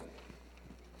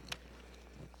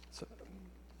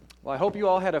Well, I hope you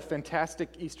all had a fantastic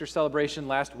Easter celebration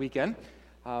last weekend.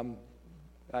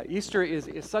 Easter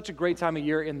is such a great time of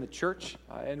year in the church,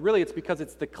 and really it's because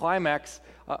it's the climax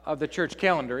of the church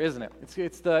calendar, isn't it?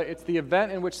 It's the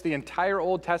event in which the entire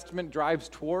Old Testament drives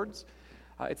towards.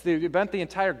 It's the event the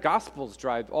entire Gospels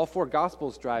drive, all four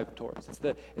Gospels drive towards.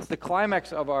 It's the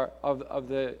climax of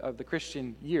the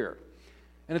Christian year,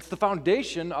 and it's the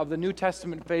foundation of the New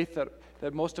Testament faith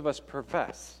that most of us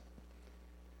profess.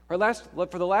 For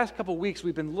the last couple of weeks,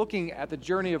 we've been looking at the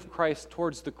journey of Christ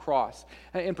towards the cross.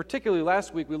 And particularly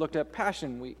last week, we looked at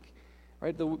Passion Week,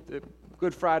 right? The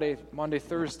Good Friday, Monday,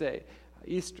 Thursday,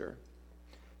 Easter.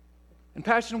 And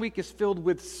Passion Week is filled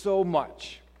with so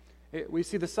much. We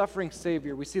see the suffering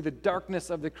Savior, we see the darkness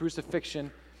of the crucifixion,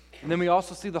 and then we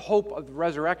also see the hope of the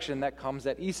resurrection that comes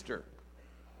at Easter.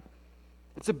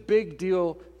 It's a big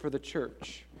deal for the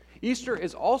church. Easter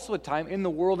is also a time in the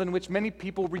world in which many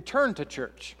people return to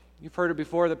church. You've heard it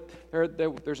before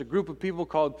that there's a group of people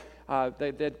called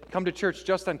that come to church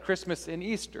just on Christmas and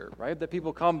Easter, right? That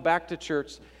people come back to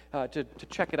church to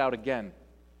check it out again.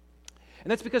 And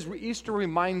that's because Easter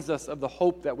reminds us of the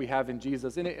hope that we have in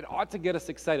Jesus, and it ought to get us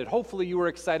excited. Hopefully you were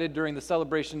excited during the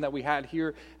celebration that we had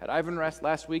here at Ivanrest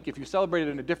last week. If you celebrated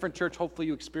in a different church, hopefully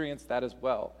you experienced that as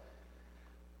well.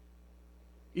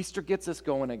 Easter gets us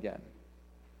going again.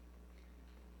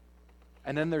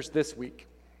 And then there's this week,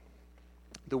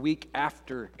 the week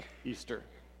after Easter.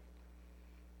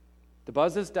 The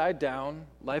buzz has died down,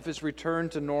 life has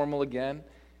returned to normal again,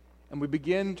 and we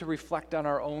begin to reflect on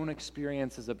our own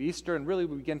experiences of Easter, and really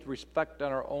we begin to reflect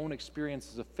on our own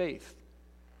experiences of faith.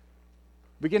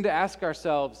 We begin to ask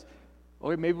ourselves,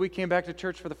 maybe we came back to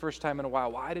church for the first time in a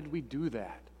while. Why did we do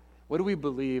that? What do we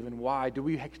believe and why? Do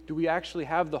we actually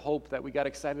have the hope that we got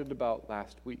excited about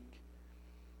last week?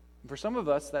 And for some of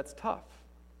us, that's tough.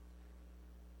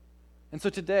 And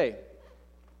so today,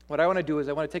 what I want to do is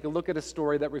I want to take a look at a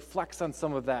story that reflects on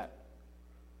some of that.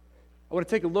 I want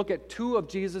to take a look at two of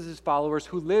Jesus' followers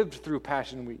who lived through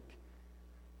Passion Week.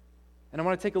 And I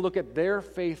want to take a look at their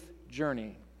faith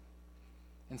journey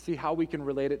and see how we can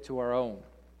relate it to our own.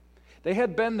 They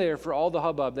had been there for all the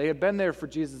hubbub. They had been there for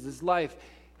Jesus' life,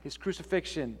 his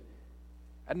crucifixion,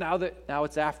 and now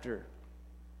it's after.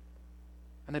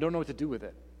 And they don't know what to do with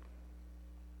it.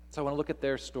 So I want to look at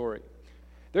their story.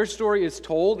 Their story is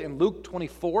told in Luke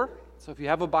 24. So if you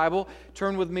have a Bible,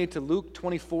 turn with me to Luke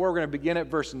 24. We're going to begin at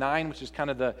verse 9, which is kind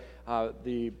of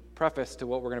the preface to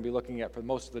what we're going to be looking at for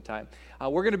most of the time.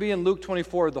 We're going to be in Luke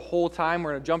 24 the whole time.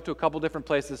 We're going to jump to a couple different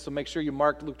places, so make sure you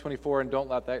mark Luke 24 and don't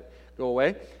let that go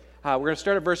away. We're going to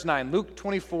start at verse 9. Luke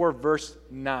 24, verse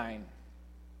 9.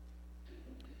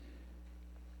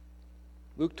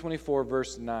 Luke 24,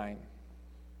 verse 9,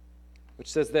 which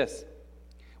says this.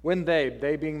 When they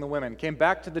being the women, came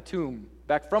back from the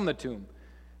tomb,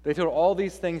 they told all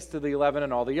these things to the 11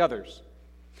 and all the others.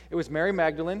 It was Mary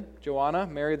Magdalene, Joanna,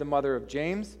 Mary the mother of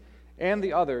James, and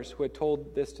the others who had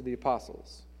told this to the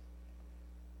apostles.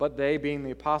 But they, being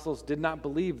the apostles, did not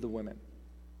believe the women,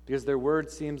 because their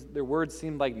words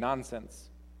seemed like nonsense.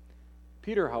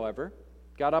 Peter, however,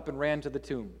 got up and ran to the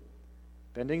tomb.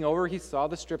 Bending over, he saw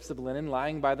the strips of linen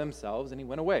lying by themselves, and he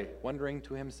went away, wondering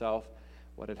to himself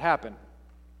what had happened.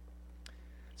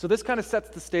 So this kind of sets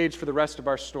the stage for the rest of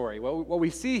our story. What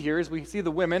we see here is we see the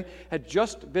women had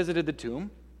just visited the tomb.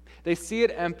 They see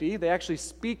it empty. They actually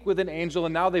speak with an angel,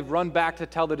 and now they've run back to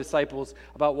tell the disciples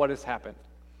about what has happened.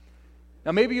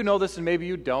 Now, maybe you know this and maybe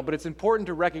you don't, but it's important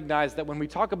to recognize that when we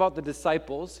talk about the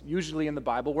disciples, usually in the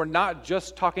Bible, we're not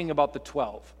just talking about the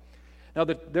 12. Now,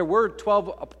 there were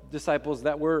 12 disciples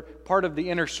that were part of the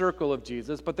inner circle of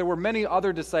Jesus, but there were many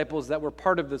other disciples that were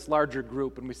part of this larger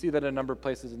group, and we see that in a number of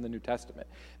places in the New Testament.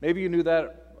 Maybe you knew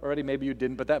that already, maybe you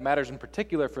didn't, but that matters in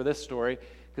particular for this story,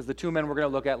 because the two men we're going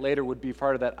to look at later would be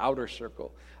part of that outer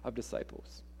circle of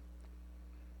disciples.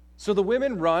 So the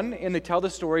women run, and they tell the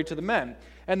story to the men,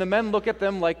 and the men look at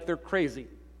them like they're crazy.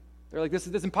 They're like, this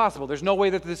is impossible. There's no way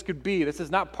that this could be. This is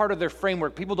not part of their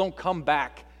framework. People don't come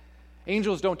back.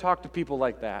 Angels don't talk to people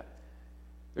like that.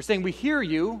 They're saying, we hear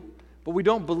you, but we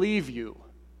don't believe you.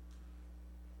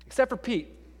 Except for Pete.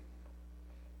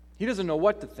 He doesn't know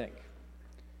what to think.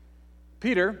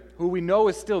 Peter, who we know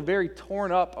is still very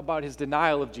torn up about his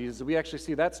denial of Jesus, we actually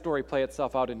see that story play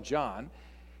itself out in John,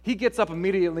 he gets up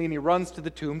immediately and he runs to the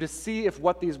tomb to see if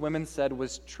what these women said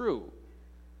was true.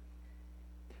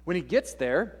 When he gets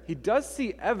there, he does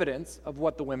see evidence of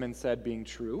what the women said being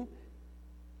true.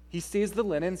 He sees the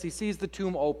linens, he sees the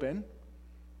tomb open,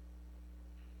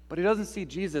 but he doesn't see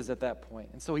Jesus at that point.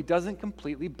 And so he doesn't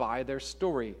completely buy their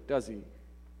story, does he?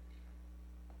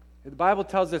 The Bible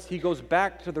tells us he goes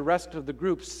back to the rest of the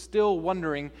group still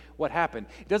wondering what happened.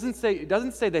 It doesn't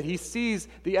say that he sees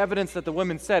the evidence that the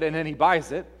women said and then he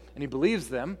buys it and he believes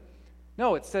them.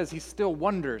 No, it says he still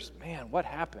wonders, man, what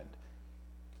happened?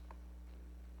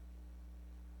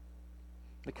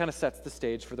 It kind of sets the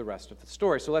stage for the rest of the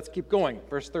story. So let's keep going.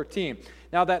 Verse 13.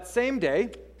 Now that same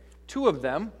day, two of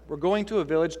them were going to a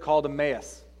village called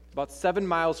Emmaus, about 7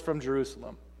 miles from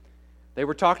Jerusalem. They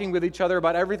were talking with each other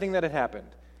about everything that had happened.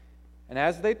 And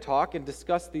as they talked and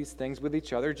discussed these things with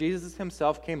each other, Jesus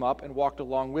himself came up and walked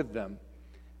along with them,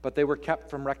 but they were kept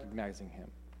from recognizing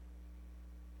him.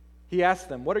 He asked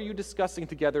them, "What are you discussing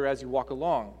together as you walk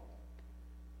along?"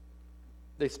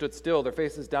 They stood still, their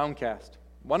faces downcast.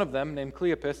 One of them, named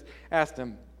Cleopas, asked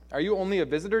him, "Are you only a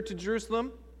visitor to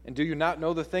Jerusalem, and do you not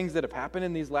know the things that have happened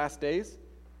in these last days?"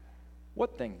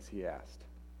 "What things?" he asked.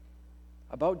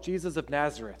 "About Jesus of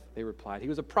Nazareth," they replied. "He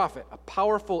was a prophet, a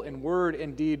powerful in word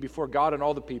and deed before God and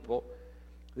all the people.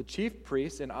 The chief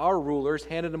priests and our rulers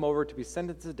handed him over to be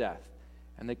sentenced to death,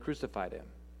 and they crucified him.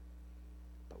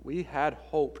 But we had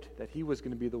hoped that he was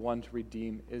going to be the one to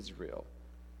redeem Israel.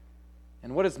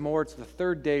 And what is more, it's the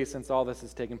third day since all this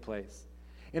has taken place.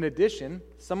 In addition,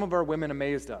 some of our women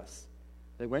amazed us.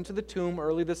 They went to the tomb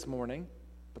early this morning,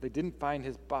 but they didn't find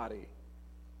his body.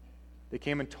 They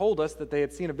came and told us that they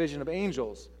had seen a vision of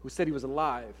angels who said he was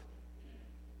alive.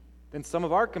 Then some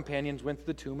of our companions went to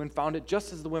the tomb and found it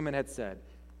just as the women had said,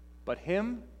 but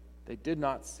him they did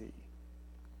not see."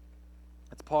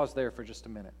 Let's pause there for just a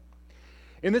minute.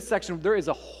 In this section, there is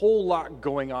a whole lot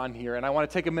going on here, and I want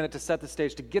to take a minute to set the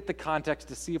stage, to get the context,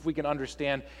 to see if we can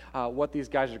understand what these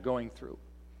guys are going through.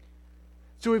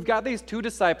 So we've got these two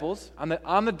disciples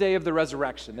on the day of the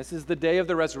resurrection. This is the day of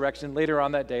the resurrection, later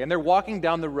on that day, and they're walking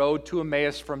down the road to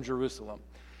Emmaus from Jerusalem.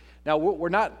 Now, we're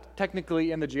not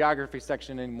technically in the geography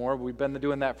section anymore. We've been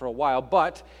doing that for a while,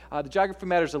 but the geography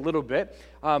matters a little bit.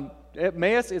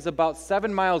 Emmaus is about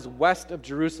 7 miles west of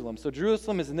Jerusalem. So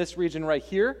Jerusalem is in this region right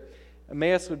here.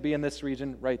 Emmaus would be in this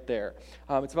region right there.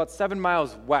 It's about 7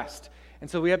 miles west. And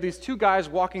so we have these two guys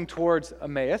walking towards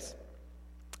Emmaus,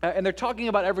 and they're talking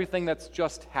about everything that's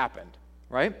just happened,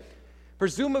 right?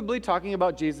 Presumably talking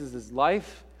about Jesus'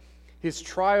 life, his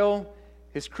trial,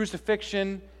 his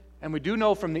crucifixion, and we do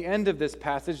know from the end of this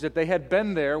passage that they had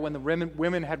been there when the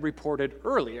women had reported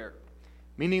earlier,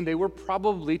 meaning they were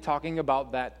probably talking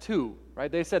about that too,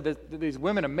 right? They said that these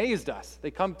women amazed us. They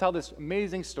come tell this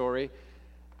amazing story,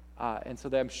 and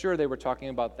so I'm sure they were talking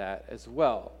about that as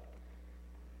well.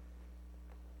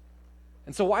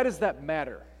 And so why does that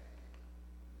matter?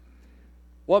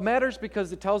 Well, it matters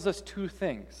because it tells us two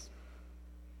things.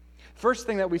 First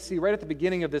thing that we see right at the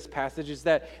beginning of this passage is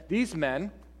that these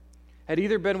men had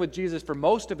either been with Jesus for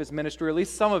most of his ministry, or at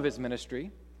least some of his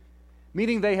ministry,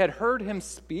 meaning they had heard him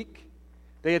speak,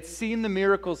 they had seen the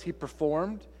miracles he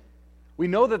performed. We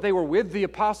know that they were with the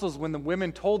apostles when the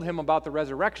women told him about the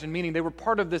resurrection, meaning they were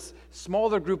part of this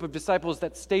smaller group of disciples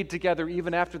that stayed together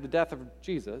even after the death of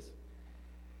Jesus.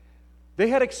 They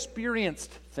had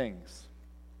experienced things.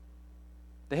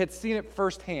 They had seen it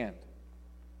firsthand.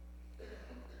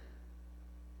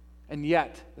 And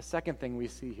yet, the second thing we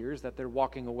see here is that they're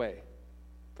walking away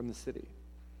from the city.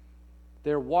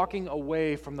 They're walking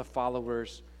away from the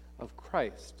followers of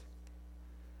Christ.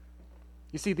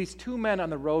 You see, these two men on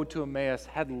the road to Emmaus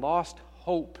had lost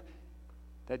hope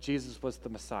that Jesus was the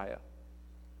Messiah.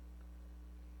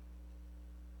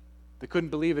 They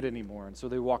couldn't believe it anymore, and so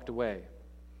they walked away.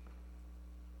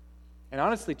 And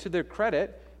honestly, to their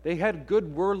credit, they had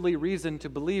good worldly reason to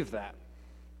believe that.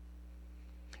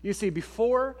 You see,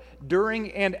 before,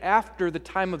 during, and after the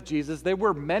time of Jesus, there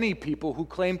were many people who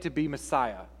claimed to be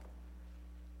Messiah.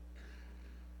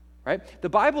 Right? The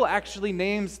Bible actually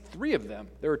names 3 of them.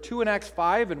 There are 2 in Acts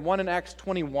 5 and 1 in Acts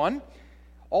 21.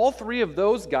 All 3 of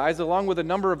those guys, along with a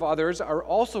number of others, are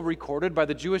also recorded by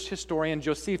the Jewish historian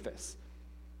Josephus.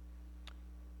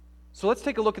 So let's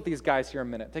take a look at these guys here a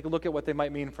minute. Take a look at what they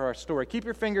might mean for our story. Keep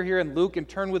your finger here in Luke and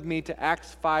turn with me to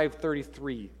Acts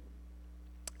 5:33.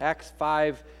 Acts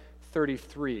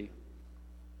 5:33.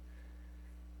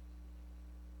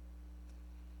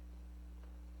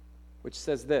 Which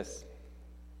says this: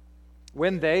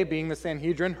 "When they, being the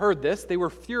Sanhedrin, heard this, they were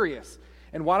furious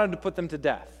and wanted to put them to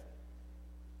death.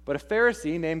 But a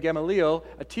Pharisee named Gamaliel,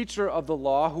 a teacher of the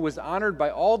law who was honored by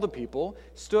all the people,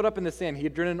 stood up in the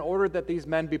Sanhedrin and ordered that these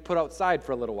men be put outside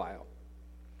for a little while.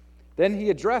 Then he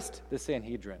addressed the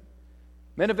Sanhedrin.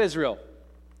 'Men of Israel,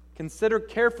 consider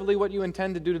carefully what you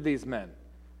intend to do to these men.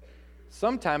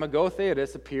 Some time ago,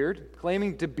 Theudas appeared,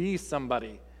 claiming to be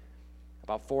somebody.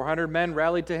 About 400 men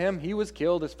rallied to him. He was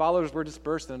killed, his followers were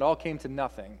dispersed, and it all came to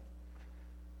nothing.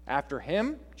 After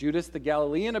him, Judas the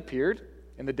Galilean appeared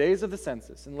in the days of the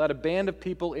census and led a band of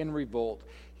people in revolt.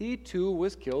 He too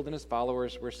was killed and his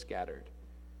followers were scattered.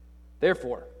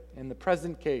 Therefore, in the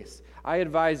present case, I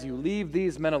advise you, leave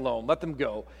these men alone, let them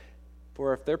go.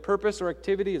 For if their purpose or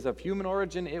activity is of human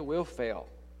origin, it will fail.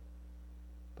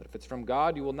 But if it's from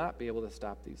God, you will not be able to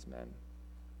stop these men.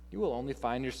 You will only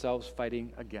find yourselves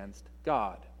fighting against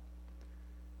God.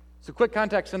 So quick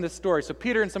context in this story. So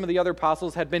Peter and some of the other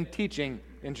apostles had been teaching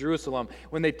in Jerusalem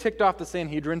when they ticked off the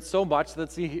Sanhedrin so much that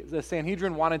the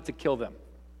Sanhedrin wanted to kill them.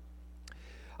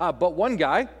 But one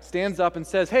guy stands up and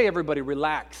says, hey, everybody,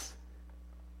 relax.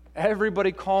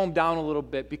 Everybody calm down a little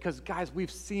bit because, guys, we've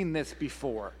seen this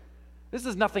before. This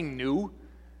is nothing new,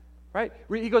 right?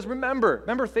 He goes, remember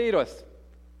Theudas.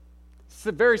 It's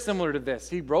very similar to this.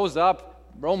 He rose up,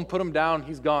 Rome put him down,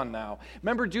 he's gone now.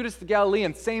 Remember Judas the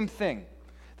Galilean, same thing.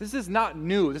 This is not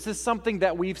new. This is something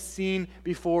that we've seen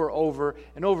before over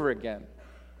and over again.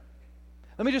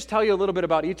 Let me just tell you a little bit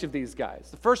about each of these guys.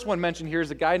 The first one mentioned here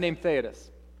is a guy named Theudas.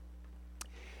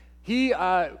 He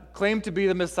claimed to be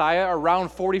the Messiah around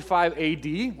 45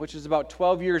 AD, which is about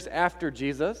 12 years after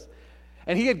Jesus.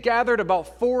 And he had gathered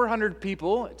about 400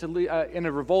 people in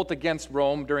a revolt against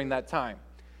Rome during that time.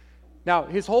 Now,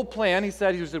 his whole plan, he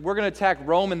said, we're going to attack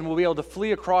Rome and we'll be able to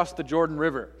flee across the Jordan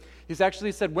River. He's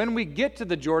actually said, when we get to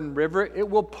the Jordan River, it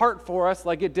will part for us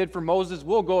like it did for Moses.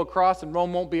 We'll go across and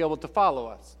Rome won't be able to follow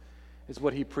us, is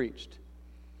what he preached.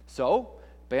 So,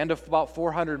 band of about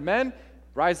 400 men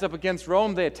rise up against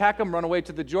Rome. They attack them, run away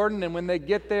to the Jordan, and when they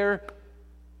get there,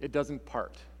 it doesn't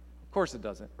part. Of course it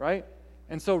doesn't, right?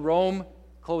 And so Rome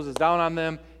closes down on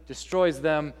them, destroys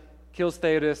them, kills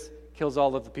Theudas, kills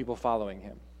all of the people following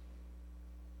him.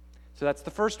 So that's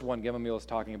the first one Gamaliel is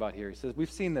talking about here. He says,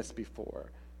 we've seen this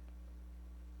before.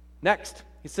 Next,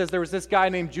 he says there was this guy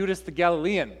named Judas the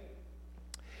Galilean.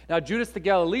 Now, Judas the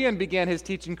Galilean began his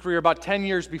teaching career about 10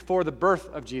 years before the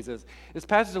birth of Jesus. This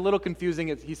passage is a little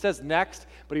confusing. He says next,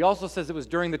 but he also says it was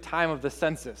during the time of the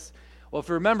census. Well, if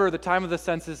you remember, the time of the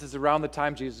census is around the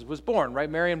time Jesus was born, right?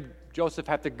 Mary and Joseph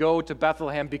had to go to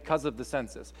Bethlehem because of the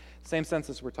census. Same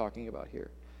census we're talking about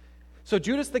here. So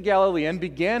Judas the Galilean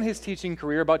began his teaching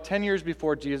career about 10 years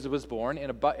before Jesus was born,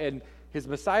 and his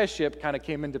messiahship kind of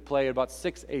came into play at about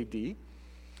 6 AD.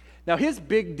 Now, his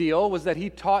big deal was that he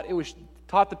taught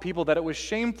the people that it was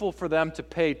shameful for them to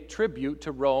pay tribute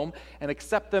to Rome and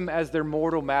accept them as their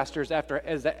mortal masters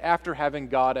after having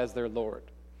God as their Lord.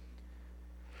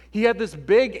 He had this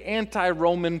big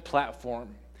anti-Roman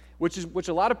platform, which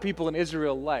a lot of people in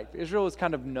Israel liked. Israel is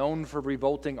kind of known for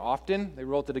revolting often. They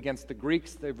revolted against the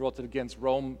Greeks. They revolted against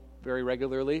Rome very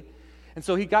regularly. And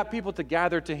so he got people to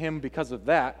gather to him because of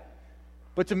that.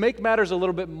 But to make matters a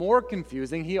little bit more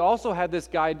confusing, he also had this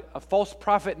guy, a false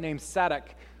prophet named Sadduc,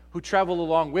 who traveled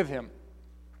along with him.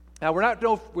 Now,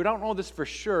 we don't know this for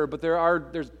sure, but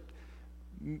there's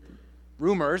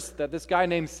rumors that this guy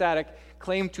named Sadduc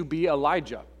claimed to be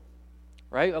Elijah,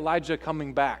 right? Elijah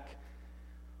coming back.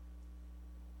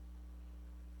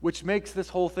 Which makes this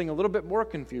whole thing a little bit more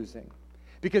confusing.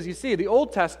 Because you see, the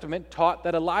Old Testament taught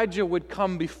that Elijah would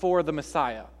come before the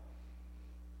Messiah.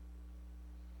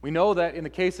 We know that in the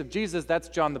case of Jesus, that's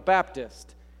John the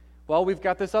Baptist. Well, we've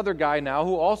got this other guy now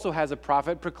who also has a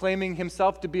prophet proclaiming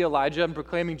himself to be Elijah and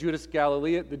proclaiming Judas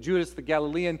the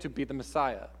Galilean to be the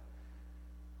Messiah.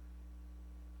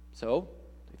 So,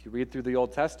 if you read through the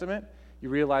Old Testament, you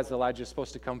realize Elijah is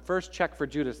supposed to come first. Check for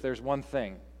Judas. There's one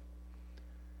thing.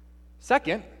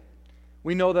 Second,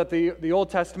 we know that the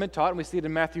Old Testament taught, and we see it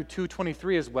in Matthew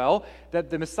 2:23 as well, that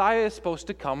the Messiah is supposed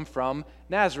to come from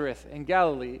Nazareth in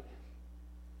Galilee.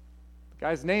 The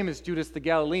guy's name is Judas the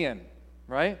Galilean,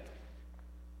 right?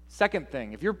 Second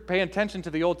thing, if you're paying attention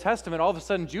to the Old Testament, all of a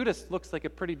sudden Judas looks like a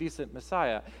pretty decent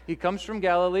Messiah. He comes from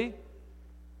Galilee.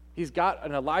 He's got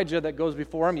an Elijah that goes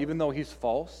before him, even though he's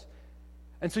false.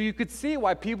 And so you could see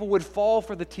why people would fall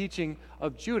for the teaching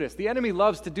of Judas. The enemy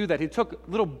loves to do that. He took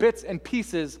little bits and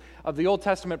pieces of the Old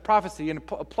Testament prophecy and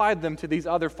applied them to these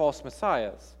other false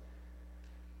messiahs.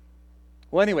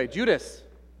 Well, anyway, Judas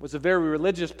was a very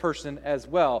religious person as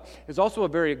well. He's also a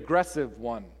very aggressive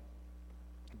one.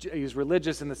 He's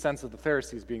religious in the sense of the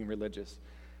Pharisees being religious.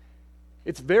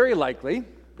 It's very likely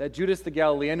that Judas the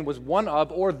Galilean was one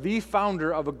of or the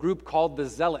founder of a group called the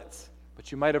Zealots,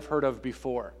 which you might have heard of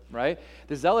before, right?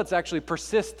 The Zealots actually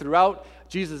persist throughout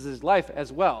Jesus' life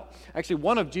as well. Actually,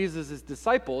 one of Jesus'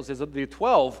 disciples, the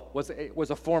 12,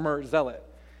 was a former Zealot,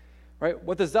 right?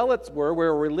 What the Zealots were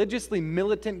a religiously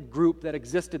militant group that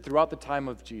existed throughout the time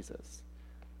of Jesus.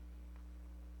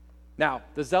 Now,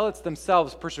 the Zealots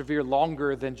themselves persevere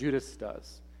longer than Judas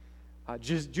does.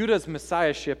 Judah's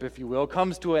messiahship, if you will,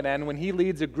 comes to an end when he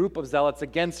leads a group of zealots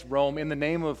against Rome in the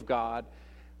name of God,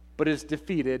 but is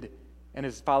defeated, and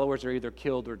his followers are either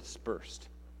killed or dispersed,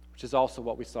 which is also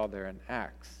what we saw there in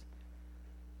Acts.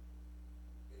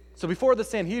 So before the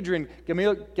Sanhedrin,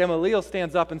 Gamaliel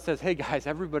stands up and says, hey guys,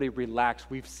 everybody relax.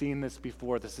 We've seen this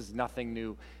before. This is nothing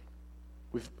new.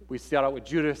 We saw it with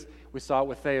Judas. We saw it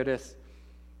with Theudas.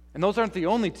 And those aren't the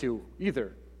only two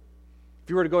either. If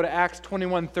you were to go to Acts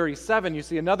 21:37, you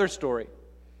see another story.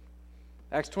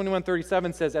 Acts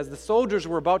 21:37 says, as the soldiers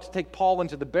were about to take Paul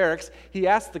into the barracks, he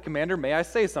asked the commander, may I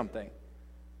say something?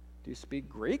 Do you speak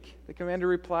Greek? The commander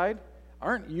replied.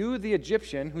 Aren't you the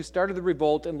Egyptian who started the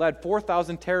revolt and led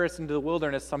 4,000 terrorists into the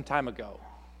wilderness some time ago?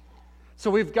 So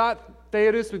we've got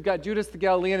Theudas, we've got Judas the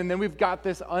Galilean, and then we've got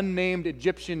this unnamed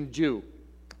Egyptian Jew,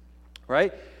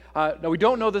 right? Now, we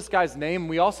don't know this guy's name.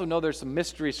 We also know there's some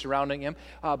mystery surrounding him.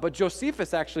 But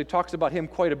Josephus actually talks about him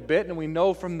quite a bit, and we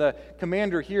know from the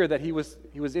commander here that he was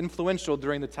influential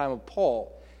during the time of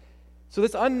Paul. So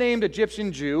this unnamed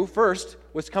Egyptian Jew, first,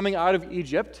 was coming out of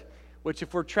Egypt, which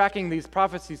if we're tracking these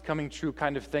prophecies coming true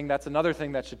kind of thing, that's another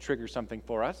thing that should trigger something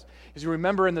for us. As you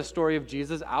remember in the story of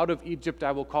Jesus, out of Egypt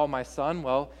I will call my son.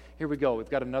 Well, here we go. We've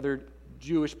got another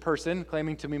Jewish person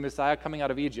claiming to be Messiah coming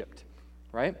out of Egypt,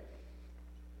 right?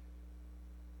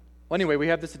 Well, anyway, we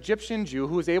have this Egyptian Jew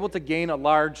who was able to gain a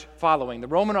large following. The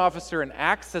Roman officer in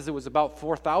Acts says it was about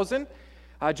 4,000.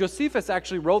 Josephus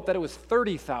actually wrote that it was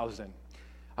 30,000.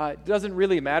 It doesn't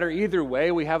really matter either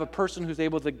way. We have a person who's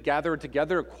able to gather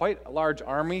together quite a large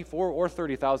army. 4,000 or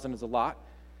 30,000 is a lot.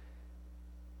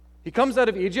 He comes out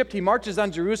of Egypt, he marches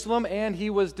on Jerusalem, and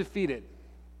he was defeated.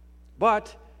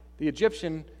 But the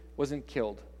Egyptian wasn't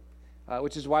killed,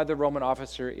 which is why the Roman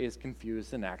officer is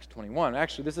confused in Acts 21.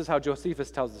 Actually, this is how Josephus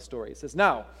tells the story. He says,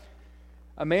 now,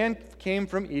 a man came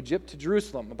from Egypt to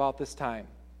Jerusalem about this time,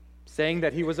 saying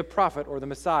that he was a prophet or the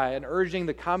Messiah, and urging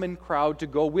the common crowd to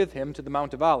go with him to the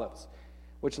Mount of Olives,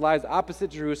 which lies opposite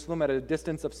Jerusalem at a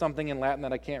distance of something in Latin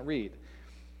that I can't read.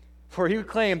 For he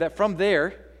claimed that from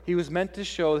there he was meant to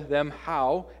show them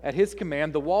how, at his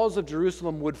command, the walls of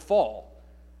Jerusalem would fall,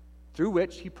 through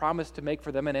which he promised to make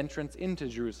for them an entrance into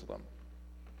Jerusalem.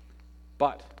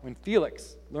 But when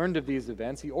Felix learned of these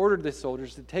events, he ordered the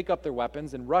soldiers to take up their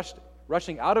weapons, and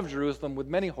rushing out of Jerusalem with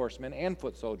many horsemen and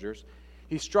foot soldiers,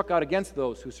 he struck out against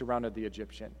those who surrounded the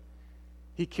Egyptian.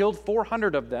 He killed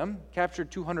 400 of them, captured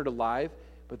 200 alive,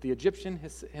 but the Egyptian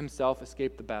himself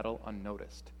escaped the battle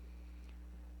unnoticed.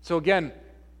 So again,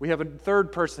 we have a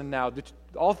third person now.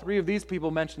 All three of these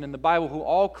people mentioned in the Bible who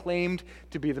all claimed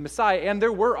to be the Messiah, and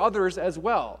there were others as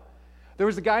well. There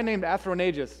was a guy named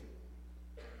Athronagus.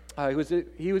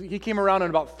 He came around in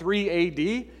about 3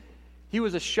 A.D. He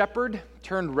was a shepherd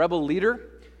turned rebel leader.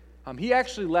 He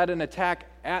actually led an attack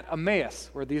at Emmaus,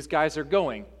 where these guys are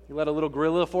going. He led a little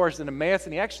guerrilla force in Emmaus,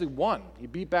 and he actually won. He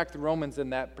beat back the Romans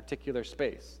in that particular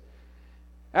space.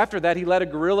 After that, he led a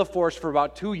guerrilla force for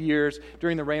about 2 years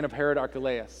during the reign of Herod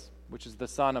Archelaus, which is the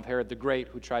son of Herod the Great,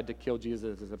 who tried to kill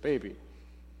Jesus as a baby.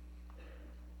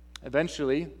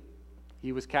 Eventually,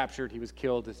 he was captured, he was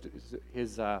killed,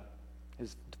 his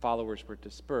followers were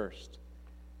dispersed.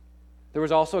 There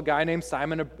was also a guy named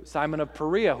Simon of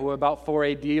Perea, who about 4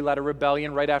 A.D. led a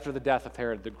rebellion right after the death of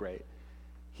Herod the Great.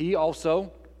 He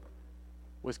also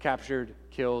was captured,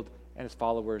 killed, and his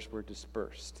followers were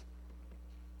dispersed.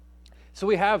 So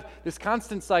we have this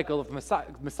constant cycle of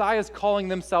messiahs calling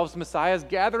themselves messiahs,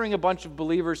 gathering a bunch of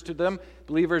believers to them,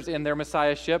 believers in their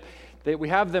messiahship. We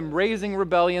have them raising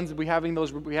rebellions, we have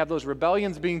those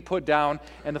rebellions being put down,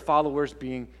 and the followers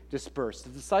being dispersed.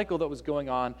 It's a cycle that was going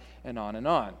on and on and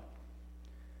on.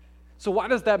 So why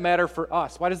does that matter for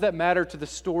us? Why does that matter to the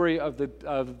story of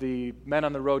the men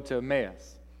on the road to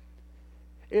Emmaus?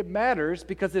 It matters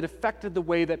because it affected the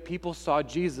way that people saw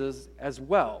Jesus as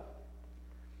well.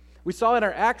 We saw in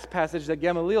our Acts passage that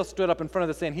Gamaliel stood up in front of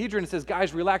the Sanhedrin and says,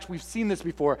 guys, relax, we've seen this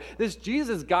before. This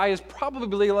Jesus guy is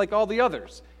probably like all the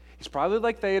others. He's probably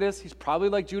like Theudas. He's probably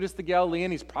like Judas the Galilean.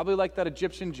 He's probably like that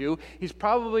Egyptian Jew. He's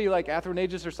probably like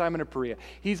Athronagus or Simon of Perea.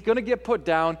 He's going to get put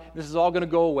down. This is all going to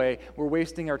go away. We're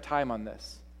wasting our time on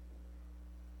this.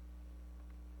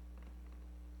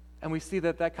 And we see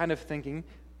that kind of thinking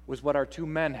was what our two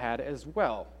men had as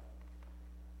well.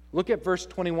 Look at verse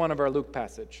 21 of our Luke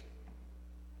passage.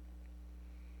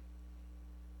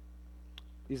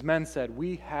 These men said,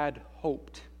 we had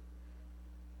hoped.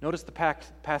 Notice the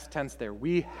past tense there.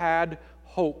 We had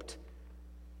hoped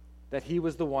that he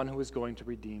was the one who was going to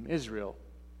redeem Israel.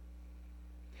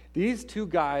 These two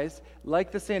guys,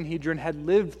 like the Sanhedrin, had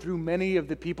lived through many of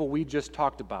the people we just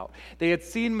talked about. They had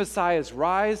seen Messiahs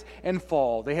rise and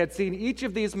fall. They had seen each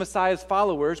of these Messiah's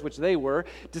followers, which they were,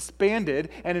 disbanded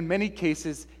and in many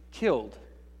cases killed.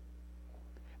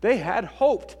 They had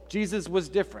hoped Jesus was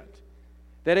different,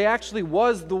 that he actually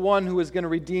was the one who was going to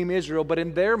redeem Israel, but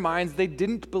in their minds they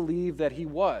didn't believe that he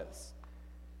was.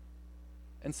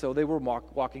 And so they were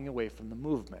walking away from the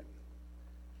movement.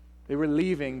 They were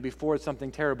leaving before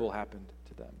something terrible happened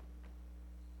to them.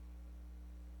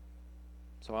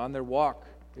 So on their walk,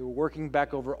 they were working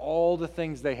back over all the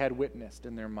things they had witnessed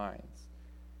in their minds,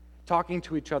 talking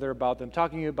to each other about them,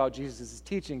 talking about Jesus'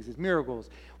 teachings, his miracles,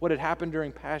 what had happened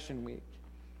during Passion Week.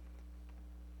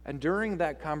 And during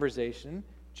that conversation,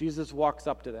 Jesus walks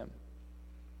up to them.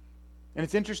 And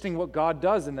it's interesting what God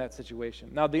does in that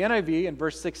situation. Now, the NIV in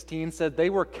verse 16 said they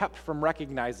were kept from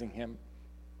recognizing him.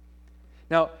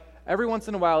 Now, every once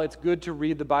in a while, it's good to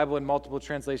read the Bible in multiple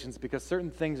translations because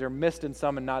certain things are missed in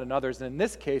some and not in others. And in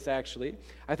this case, actually,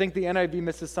 I think the NIV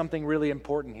misses something really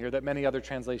important here that many other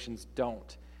translations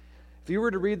don't. If you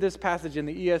were to read this passage in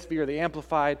the ESV or the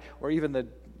Amplified or even the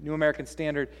New American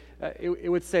Standard, it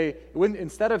would say,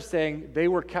 instead of saying they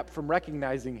were kept from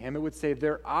recognizing him, it would say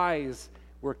their eyes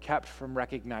were kept from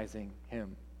recognizing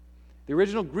him. The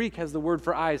original Greek has the word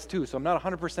for eyes too, so I'm not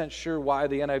 100% sure why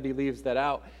the NIV leaves that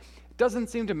out. It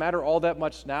doesn't seem to matter all that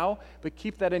much now, but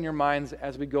keep that in your minds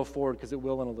as we go forward because it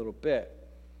will in a little bit.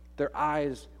 Their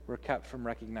eyes were kept from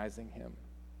recognizing him.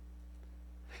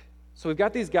 So we've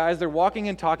got these guys, they're walking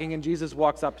and talking, and Jesus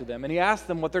walks up to them, and he asks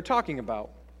them what they're talking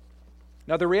about.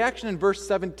 Now, the reaction in verse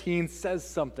 17 says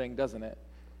something, doesn't it?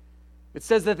 It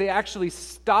says that they actually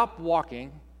stop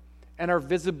walking and are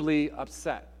visibly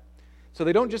upset. So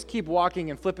they don't just keep walking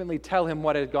and flippantly tell him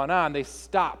what had gone on. They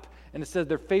stop, and it says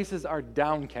their faces are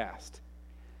downcast.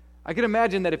 I can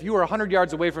imagine that if you were 100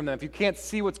 yards away from them, if you can't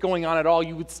see what's going on at all,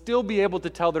 you would still be able to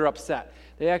tell they're upset.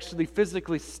 They actually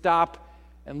physically stop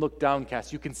and look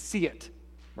downcast. You can see it,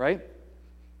 right?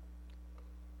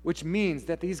 Which means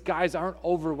that these guys aren't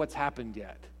over what's happened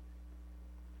yet.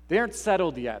 They aren't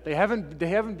settled yet. They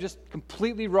haven't just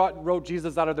completely wrote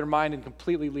Jesus out of their mind and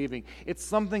completely leaving. It's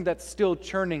something that's still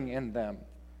churning in them.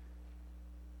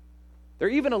 They're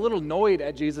even a little annoyed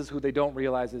at Jesus, who they don't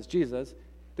realize is Jesus.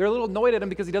 They're a little annoyed at him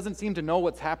because he doesn't seem to know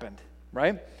what's happened,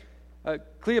 right?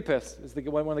 Cleopas is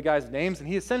one of the guy's names, and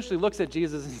he essentially looks at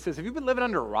Jesus and says, "Have you been living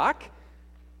under a rock?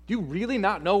 Do you really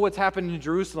not know what's happened in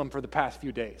Jerusalem for the past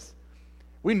few days?"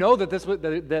 We know that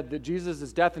that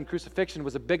Jesus' death and crucifixion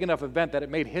was a big enough event that it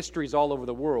made histories all over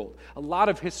the world. A lot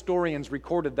of historians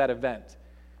recorded that event,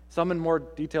 some in more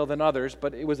detail than others,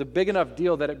 but it was a big enough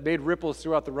deal that it made ripples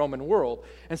throughout the Roman world.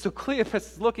 And so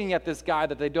Cleopas is looking at this guy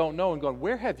that they don't know and going,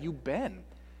 "Where have you been?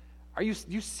 Do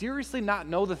you seriously not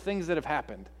know the things that have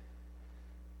happened?"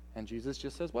 And Jesus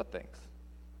just says, "What things?"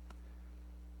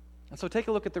 And so take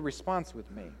a look at the response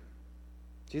with me.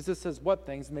 Jesus says, "What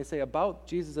things?" And they say, "About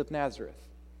Jesus of Nazareth.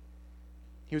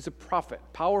 He was a prophet,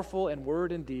 powerful in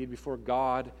word and deed before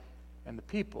God and the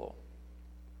people."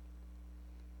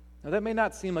 Now, that may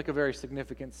not seem like a very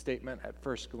significant statement at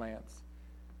first glance.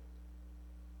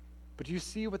 But do you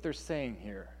see what they're saying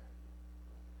here?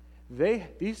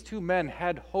 These two men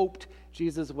had hoped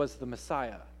Jesus was the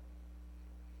Messiah.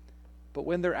 But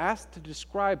when they're asked to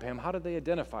describe him, how do they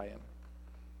identify him?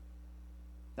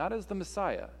 Not as the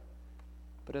Messiah,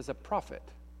 but as a prophet,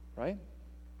 right?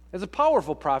 As a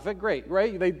powerful prophet, great,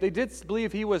 right? They did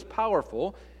believe he was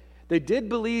powerful. They did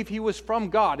believe he was from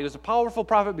God. He was a powerful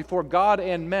prophet before God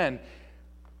and men.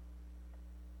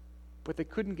 But they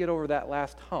couldn't get over that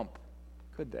last hump,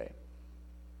 could they?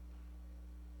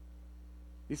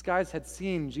 These guys had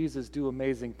seen Jesus do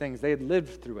amazing things. They had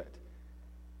lived through it.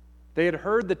 They had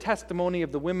heard the testimony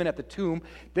of the women at the tomb.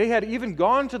 They had even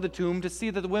gone to the tomb to see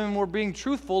that the women were being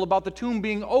truthful about the tomb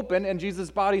being open and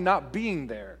Jesus' body not being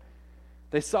there.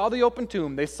 They saw the open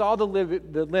tomb. They saw the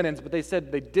linens, but they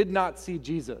said they did not see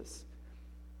Jesus.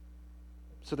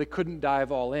 So they couldn't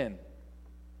dive all in.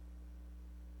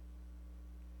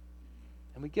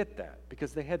 And we get that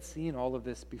because they had seen all of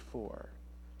this before.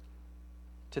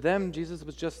 To them, Jesus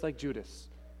was just like Judas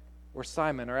or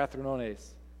Simon or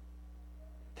Athronones.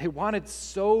 They wanted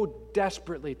so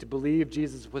desperately to believe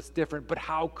Jesus was different, but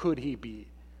how could he be?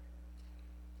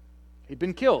 He'd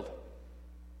been killed.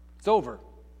 It's over.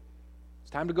 It's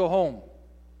time to go home.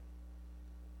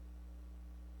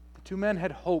 The two men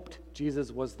had hoped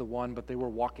Jesus was the one, but they were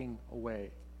walking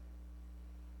away.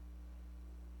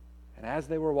 And as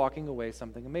they were walking away,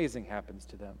 something amazing happens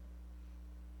to them.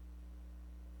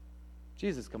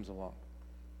 Jesus comes along.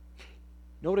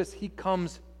 Notice he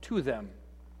comes to them.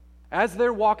 As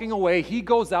they're walking away, he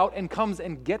goes out and comes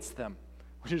and gets them,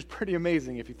 which is pretty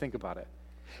amazing if you think about it.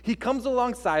 He comes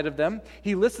alongside of them.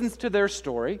 He listens to their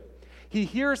story. He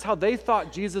hears how they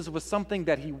thought Jesus was something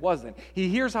that he wasn't. He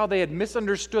hears how they had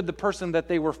misunderstood the person that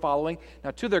they were following.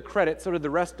 Now, to their credit, so did the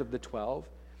rest of the 12.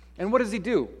 And what does he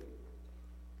do?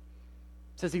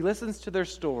 It says he listens to their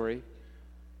story,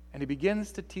 and he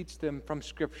begins to teach them from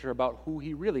Scripture about who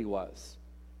he really was.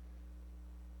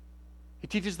 He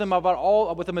teaches them about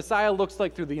all what the Messiah looks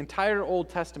like through the entire Old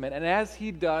Testament. And as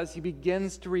he does, he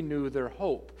begins to renew their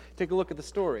hope. Take a look at the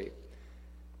story.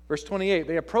 Verse 28,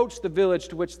 they approached the village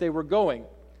to which they were going.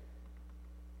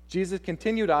 Jesus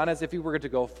continued on as if he were to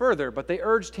go further, but they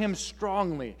urged him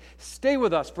strongly, "Stay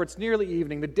with us, for it's nearly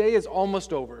evening. The day is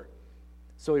almost over."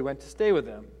 So he went to stay with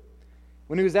them.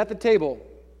 When he was at the table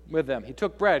with them, he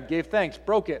took bread, gave thanks,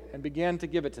 broke it, and began to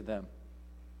give it to them.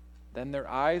 Then their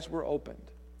eyes were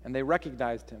opened, and they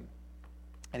recognized him,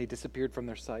 and he disappeared from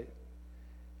their sight.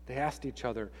 They asked each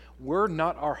other, "Were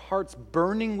not our hearts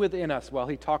burning within us while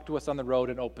he talked to us on the road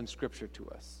and opened Scripture to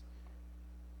us?"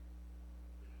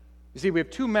 You see, we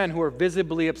have two men who are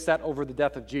visibly upset over the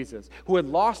death of Jesus, who had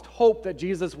lost hope that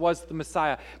Jesus was the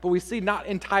Messiah, but we see not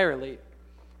entirely.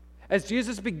 As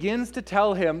Jesus begins to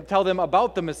tell them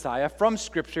about the Messiah from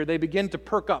Scripture, they begin to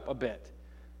perk up a bit.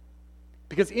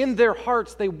 Because in their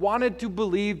hearts, they wanted to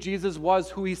believe Jesus was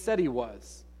who he said he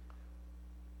was.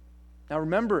 Now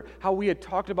remember how we had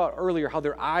talked about earlier, how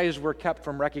their eyes were kept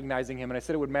from recognizing him, and I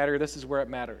said it would matter. This is where it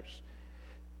matters.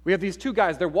 We have these two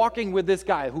guys. They're walking with this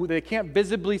guy who they can't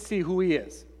visibly see who he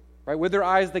is. Right? With their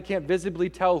eyes, they can't visibly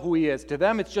tell who he is. To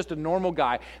them, it's just a normal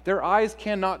guy. Their eyes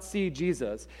cannot see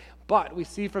Jesus. But we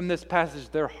see from this passage,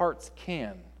 their hearts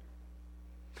can.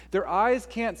 Their eyes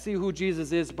can't see who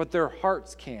Jesus is, but their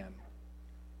hearts can.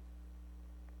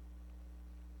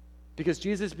 Because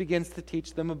Jesus begins to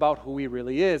teach them about who he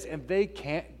really is, and they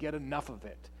can't get enough of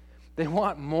it. They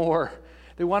want more.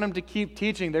 They want him to keep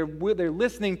teaching. They're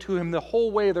listening to him the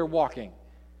whole way they're walking.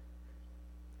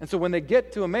 And so when they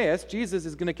get to Emmaus, Jesus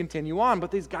is going to continue on,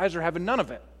 but these guys are having none of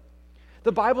it.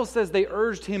 The Bible says they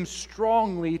urged him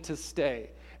strongly to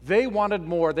stay. They wanted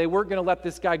more. They weren't going to let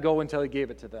this guy go until he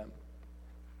gave it to them.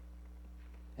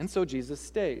 And so Jesus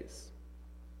stays.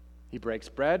 He breaks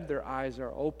bread, their eyes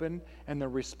are open, and their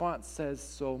response says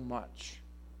so much.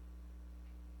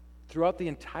 Throughout the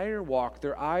entire walk,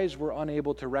 their eyes were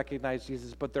unable to recognize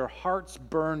Jesus, but their hearts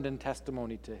burned in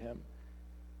testimony to him.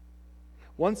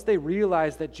 Once they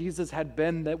realized that Jesus had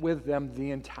been with them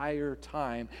the entire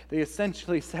time, they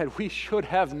essentially said, "We should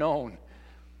have known."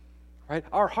 Right?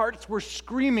 Our hearts were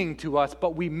screaming to us,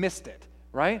 but we missed it,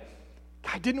 right?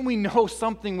 God, didn't we know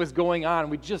something was going on?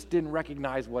 We just didn't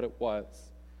recognize what it was.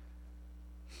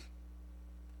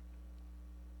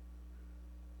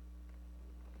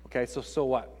 Okay, so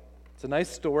what? It's a nice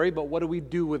story, but what do we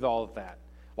do with all of that?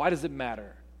 Why does it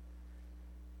matter?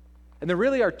 And there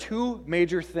really are two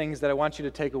major things that I want you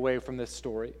to take away from this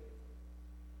story.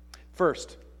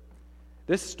 First,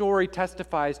 this story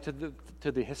testifies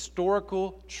to the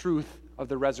historical truth of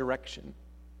the resurrection.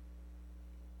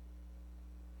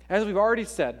 As we've already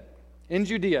said, in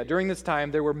Judea, during this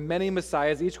time, there were many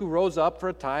messiahs, each who rose up for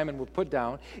a time and were put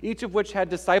down, each of which had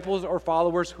disciples or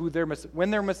followers who,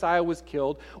 when their Messiah was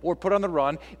killed or put on the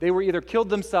run, they were either killed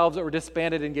themselves or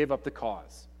disbanded and gave up the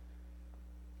cause.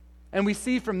 And we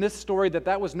see from this story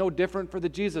that was no different for the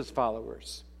Jesus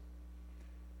followers.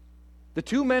 The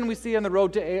two men we see on the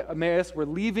road to Emmaus were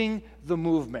leaving the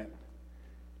movement,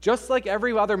 just like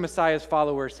every other Messiah's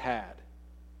followers had.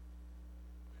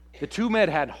 The two men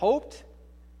had hoped,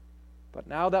 but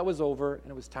now that was over, and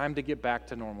it was time to get back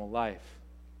to normal life.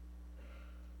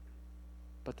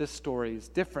 But this story is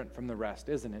different from the rest,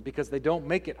 isn't it? Because they don't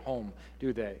make it home,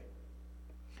 do they?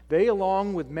 They,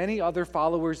 along with many other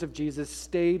followers of Jesus,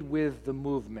 stayed with the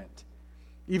movement,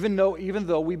 even though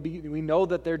we know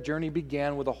that their journey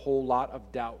began with a whole lot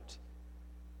of doubt.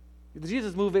 The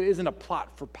Jesus movement isn't a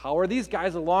plot for power. These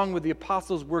guys, along with the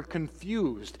apostles, were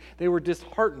confused. They were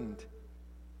disheartened.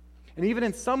 And even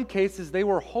in some cases, they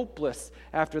were hopeless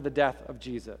after the death of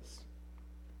Jesus.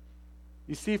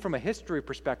 You see, from a history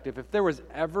perspective, if there was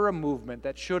ever a movement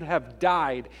that should have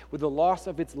died with the loss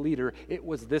of its leader, it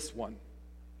was this one.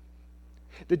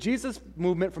 The Jesus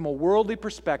movement, from a worldly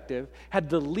perspective, had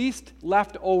the least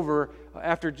left over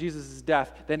after Jesus'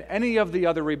 death than any of the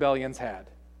other rebellions had.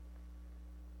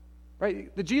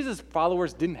 Right? The Jesus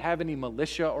followers didn't have any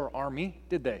militia or army,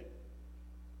 did they?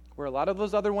 Where a lot of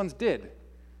those other ones did.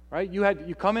 Right?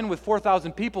 You come in with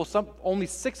 4,000 people, only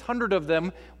 600 of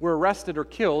them were arrested or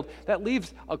killed. That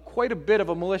leaves quite a bit of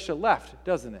a militia left,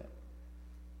 doesn't it?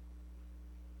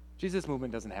 Jesus'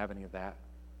 movement doesn't have any of that.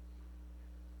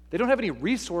 They don't have any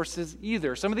resources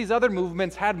either. Some of these other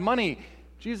movements had money.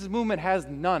 Jesus' movement has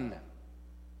none.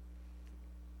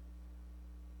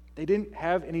 They didn't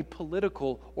have any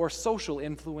political or social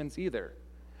influence either.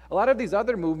 A lot of these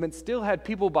other movements still had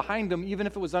people behind them, even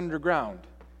if it was underground.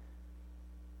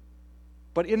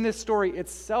 But in this story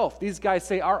itself, these guys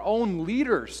say our own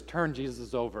leaders turned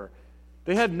Jesus over.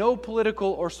 They had no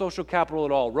political or social capital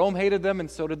at all. Rome hated them,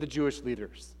 and so did the Jewish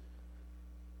leaders.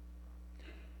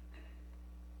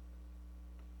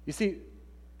 You see,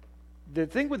 the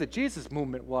thing with the Jesus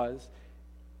movement was,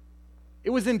 it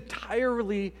was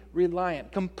entirely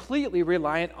reliant, completely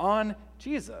reliant on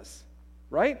Jesus,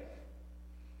 right?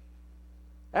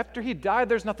 After he died,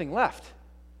 there's nothing left.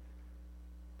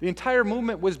 The entire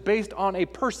movement was based on a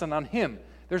person, on him.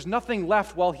 There's nothing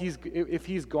left if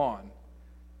he's gone.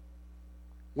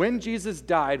 When Jesus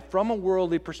died, from a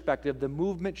worldly perspective, the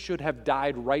movement should have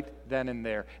died right then and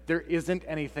there. There isn't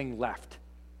anything left.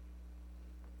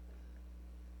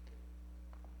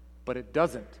 But it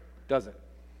doesn't, does it?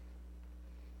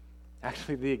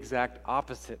 Actually, the exact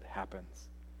opposite happens.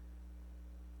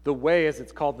 The way, as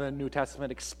it's called in the New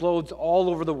Testament, explodes all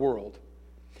over the world.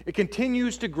 It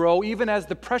continues to grow even as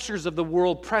the pressures of the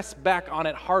world press back on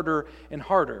it harder and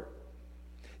harder.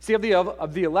 See, of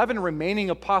the 11 remaining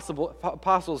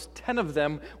apostles, 10 of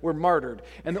them were martyred.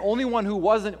 And the only one who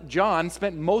wasn't, John,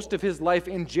 spent most of his life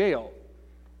in jail.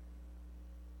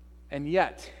 And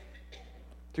yet,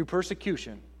 through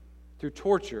persecution, through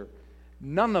torture,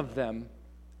 none of them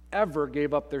ever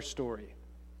gave up their story.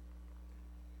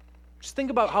 Just think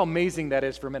about how amazing that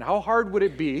is for a minute. How hard would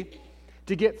it be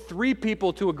to get 3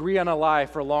 people to agree on a lie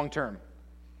for long term?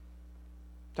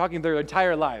 Talking their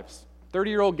entire lives.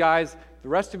 30-year-old guys, the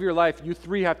rest of your life, you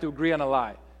 3 have to agree on a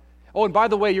lie. Oh, and by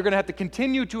the way, you're going to have to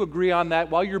continue to agree on that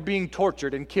while you're being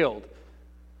tortured and killed.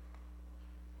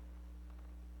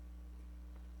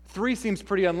 3 seems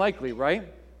pretty unlikely,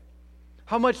 right?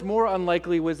 How much more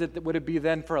unlikely would it be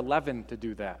then for 11 to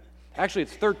do that? Actually,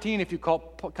 it's 13 if you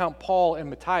count Paul and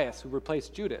Matthias, who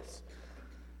replaced Judas.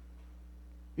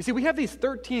 You see, we have these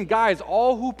 13 guys,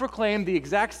 all who proclaim the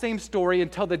exact same story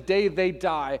until the day they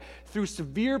die, through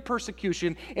severe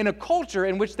persecution in a culture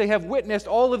in which they have witnessed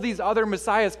all of these other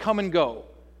messiahs come and go.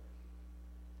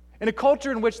 In a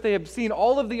culture in which they have seen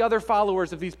all of the other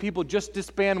followers of these people just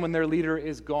disband when their leader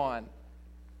is gone.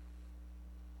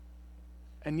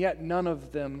 And yet none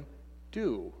of them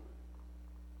do.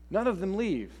 None of them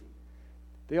leave.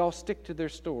 They all stick to their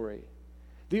story.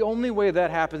 The only way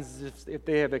that happens is if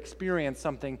they have experienced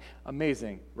something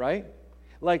amazing, right?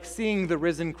 Like seeing the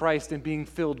risen Christ and being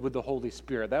filled with the Holy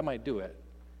Spirit. That might do it.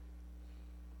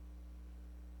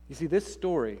 You see, this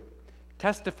story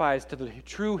testifies to the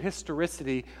true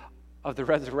historicity of the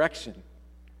resurrection.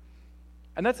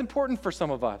 And that's important for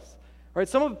some of us. Right?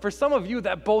 For some of you,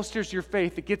 that bolsters your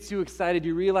faith. It gets you excited.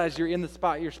 You realize you're in the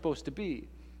spot you're supposed to be.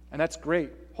 And that's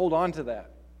great. Hold on to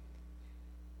that.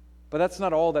 But that's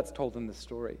not all that's told in this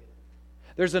story.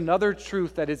 There's another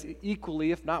truth that is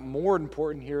equally, if not more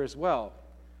important here as well.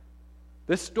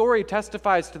 This story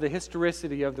testifies to the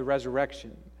historicity of the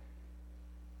resurrection,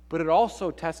 but it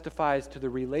also testifies to the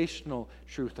relational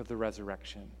truth of the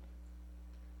resurrection.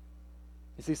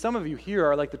 You see, some of you here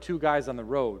are like the 2 guys on the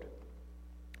road.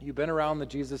 You've been around the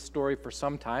Jesus story for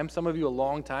some time, some of you a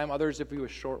long time, others of you a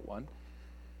short one.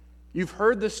 You've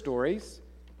heard the stories.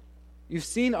 You've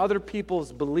seen other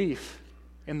people's belief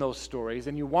in those stories,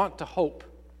 and you want to hope.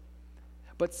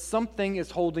 But something is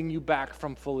holding you back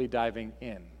from fully diving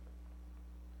in.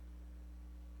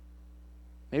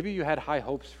 Maybe you had high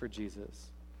hopes for Jesus.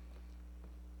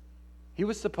 He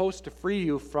was supposed to free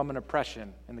you from an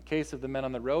oppression. In the case of the men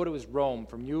on the road, it was Rome.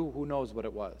 From you, who knows what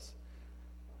it was.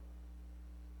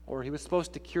 Or he was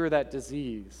supposed to cure that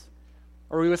disease.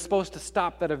 Or he was supposed to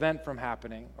stop that event from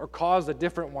happening. Or cause a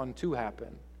different one to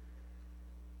happen.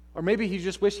 Or maybe he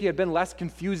just wished he had been less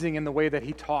confusing in the way that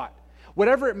he taught.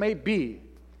 Whatever it may be,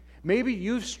 maybe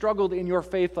you've struggled in your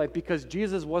faith life because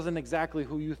Jesus wasn't exactly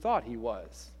who you thought he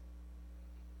was.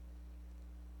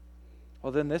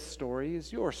 Well, then this story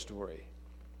is your story.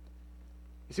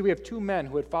 You see, we have 2 men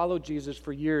who had followed Jesus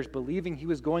for years, believing he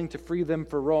was going to free them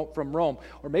from Rome.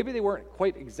 Or maybe they weren't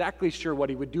quite exactly sure what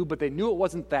he would do, but they knew it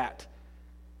wasn't that.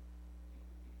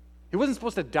 He wasn't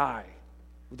supposed to die.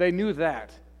 They knew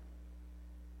that.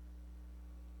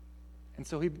 And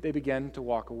so they began to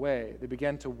walk away. They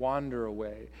began to wander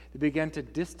away. They began to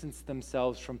distance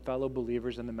themselves from fellow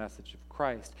believers in the message of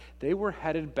Christ. They were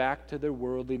headed back to their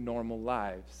worldly, normal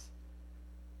lives.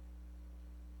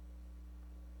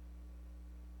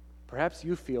 Perhaps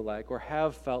you feel like, or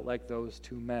have felt like those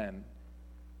 2 men.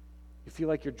 You feel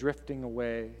like you're drifting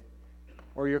away.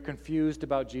 or you're confused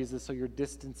about Jesus, so you're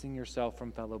distancing yourself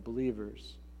from fellow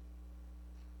believers.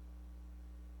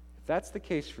 If that's the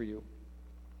case for you,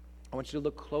 I want you to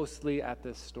look closely at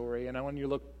this story, and I want you to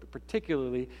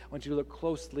look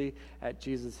closely at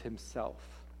Jesus himself.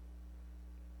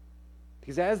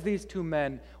 Because as these two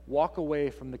men walk away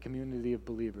from the community of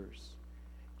believers,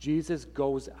 Jesus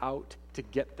goes out to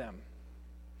get them.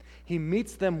 He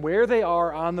meets them where they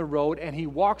are on the road, and he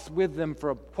walks with them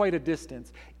for quite a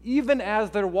distance, even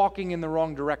as they're walking in the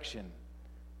wrong direction.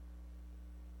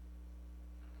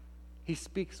 He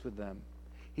speaks with them.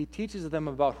 He teaches them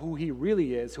about who he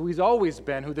really is, who he's always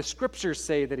been, who the scriptures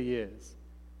say that he is.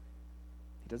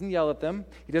 He doesn't yell at them.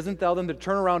 He doesn't tell them to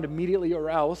turn around immediately or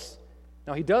else.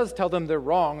 Now, he does tell them they're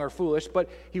wrong or foolish, but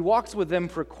he walks with them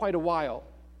for quite a while,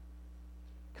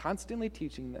 constantly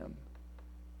teaching them,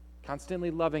 constantly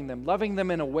loving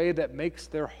them in a way that makes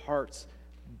their hearts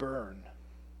burn.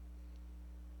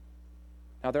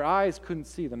 Now, their eyes couldn't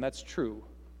see them, that's true,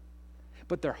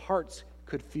 but their hearts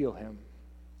could feel him.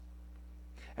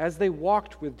 As they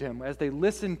walked with him, as they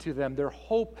listened to them, their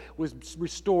hope was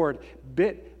restored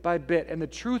bit by bit, and the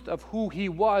truth of who he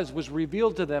was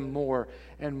revealed to them more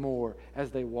and more as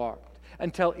they walked,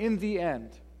 until in the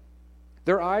end,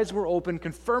 their eyes were open,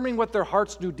 confirming what their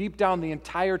hearts knew deep down the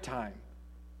entire time,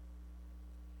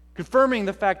 confirming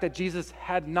the fact that Jesus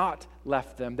had not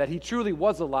left them, that he truly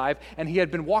was alive, and he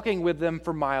had been walking with them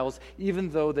for miles, even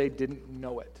though they didn't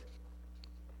know it.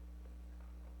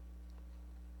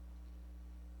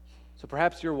 So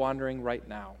perhaps you're wandering right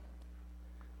now.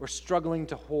 We're struggling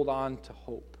to hold on to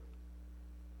hope.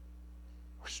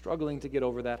 We're struggling to get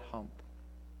over that hump.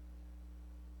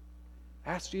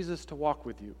 Ask Jesus to walk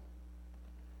with you.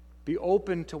 Be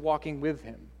open to walking with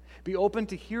him. Be open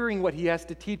to hearing what he has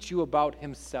to teach you about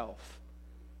himself.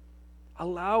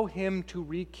 Allow him to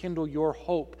rekindle your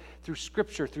hope through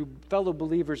Scripture, through fellow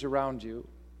believers around you.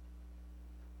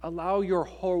 Allow your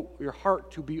heart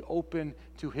to be open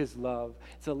to his love.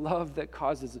 It's a love that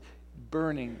causes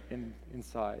burning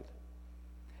inside.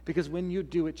 Because when you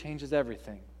do, it changes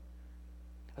everything.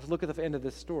 Let's look at the end of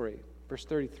this story. Verse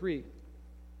 33.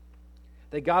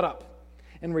 They got up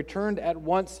and returned at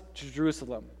once to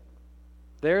Jerusalem.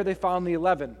 There they found the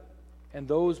 11 and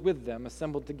those with them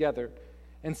assembled together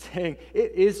and saying,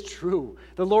 "It is true.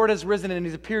 The Lord has risen and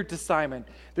he's appeared to Simon."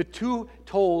 The two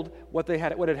told what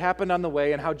had happened on the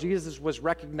way and how Jesus was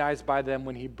recognized by them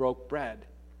when he broke bread.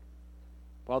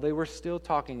 While they were still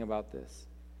talking about this,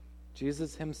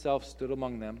 Jesus himself stood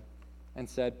among them and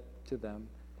said to them,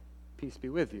 "Peace be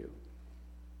with you."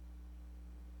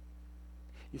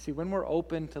 You see, when we're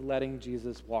open to letting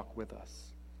Jesus walk with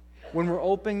us, when we're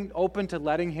open to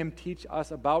letting him teach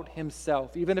us about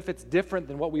himself, even if it's different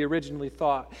than what we originally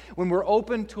thought, when we're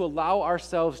open to allow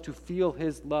ourselves to feel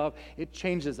his love, it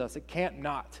changes us. It can't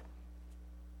not.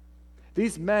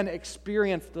 These men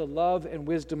experienced the love and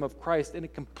wisdom of Christ, and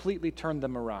it completely turned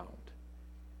them around.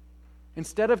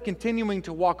 Instead of continuing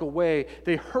to walk away,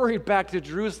 they hurried back to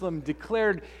Jerusalem and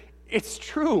declared, "It's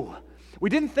true. We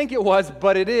didn't think it was,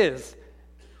 but it is."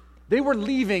 They were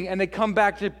leaving, and they come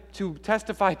back to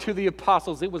testify to the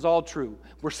apostles. It was all true.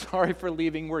 We're sorry for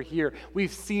leaving. We're here.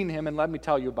 We've seen him, and let me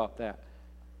tell you about that.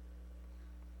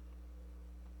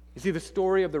 You see, the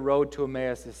story of the road to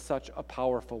Emmaus is such a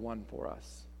powerful one for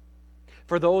us.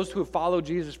 For those who have followed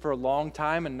Jesus for a long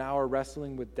time and now are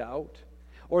wrestling with doubt,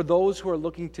 or those who are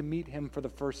looking to meet him for the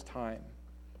first time,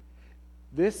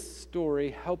 this story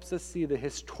helps us see the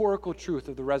historical truth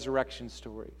of the resurrection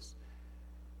stories.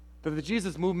 That the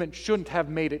Jesus movement shouldn't have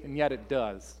made it, and yet it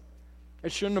does.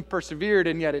 It shouldn't have persevered,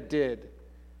 and yet it did.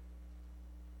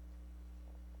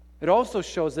 It also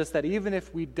shows us that even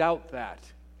if we doubt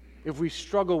that, if we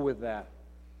struggle with that,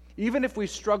 even if we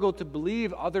struggle to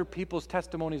believe other people's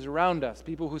testimonies around us,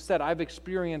 people who said, "I've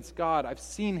experienced God, I've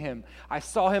seen him, I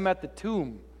saw him at the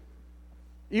tomb,"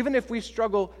 even if we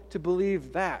struggle to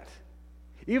believe that,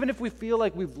 even if we feel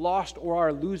like we've lost or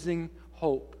are losing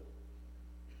hope,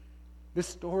 this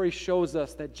story shows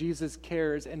us that Jesus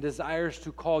cares and desires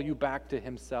to call you back to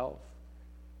himself.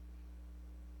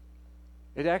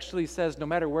 It actually says no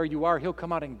matter where you are, he'll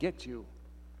come out and get you.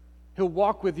 He'll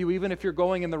walk with you even if you're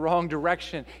going in the wrong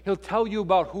direction. He'll tell you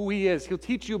about who he is. He'll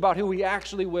teach you about who he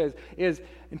actually is,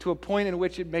 and to a point in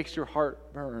which it makes your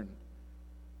heart burn.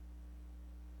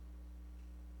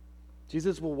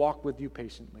 Jesus will walk with you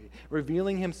patiently,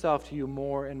 revealing himself to you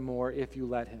more and more if you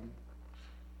let him.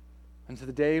 And to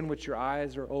the day in which your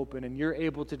eyes are open and you're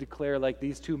able to declare like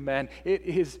these two men, "It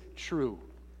is true.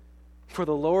 For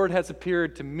the Lord has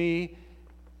appeared to me,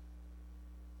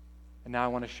 and now I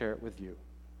want to share it with you."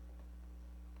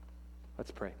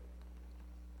 Let's pray.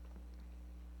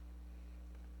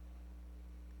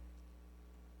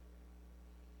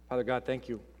 Father God, thank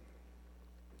you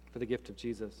for the gift of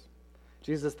Jesus.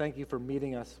 Jesus, thank you for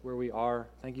meeting us where we are.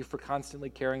 Thank you for constantly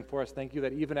caring for us. Thank you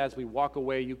that even as we walk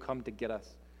away, you come to get us.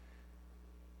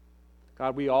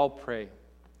 God, we all pray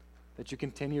that you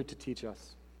continue to teach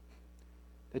us,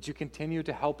 that you continue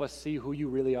to help us see who you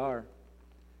really are.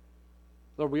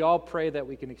 Lord, we all pray that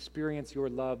we can experience your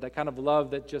love, that kind of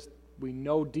love that just we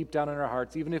know deep down in our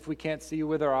hearts. Even if we can't see you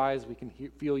with our eyes, we can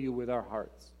feel you with our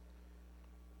hearts.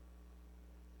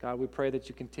 God, we pray that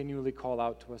you continually call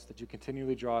out to us, that you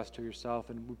continually draw us to yourself,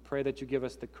 and we pray that you give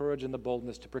us the courage and the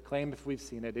boldness to proclaim if we've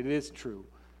seen it. It is true.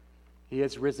 He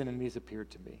has risen and he's appeared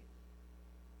to me.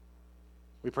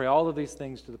 We pray all of these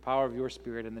things through the power of your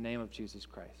Spirit in the name of Jesus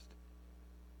Christ.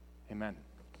 Amen.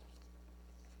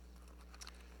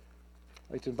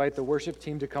 I'd like to invite the worship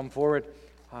team to come forward,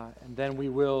 and then we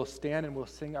will stand and we'll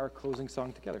sing our closing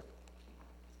song together.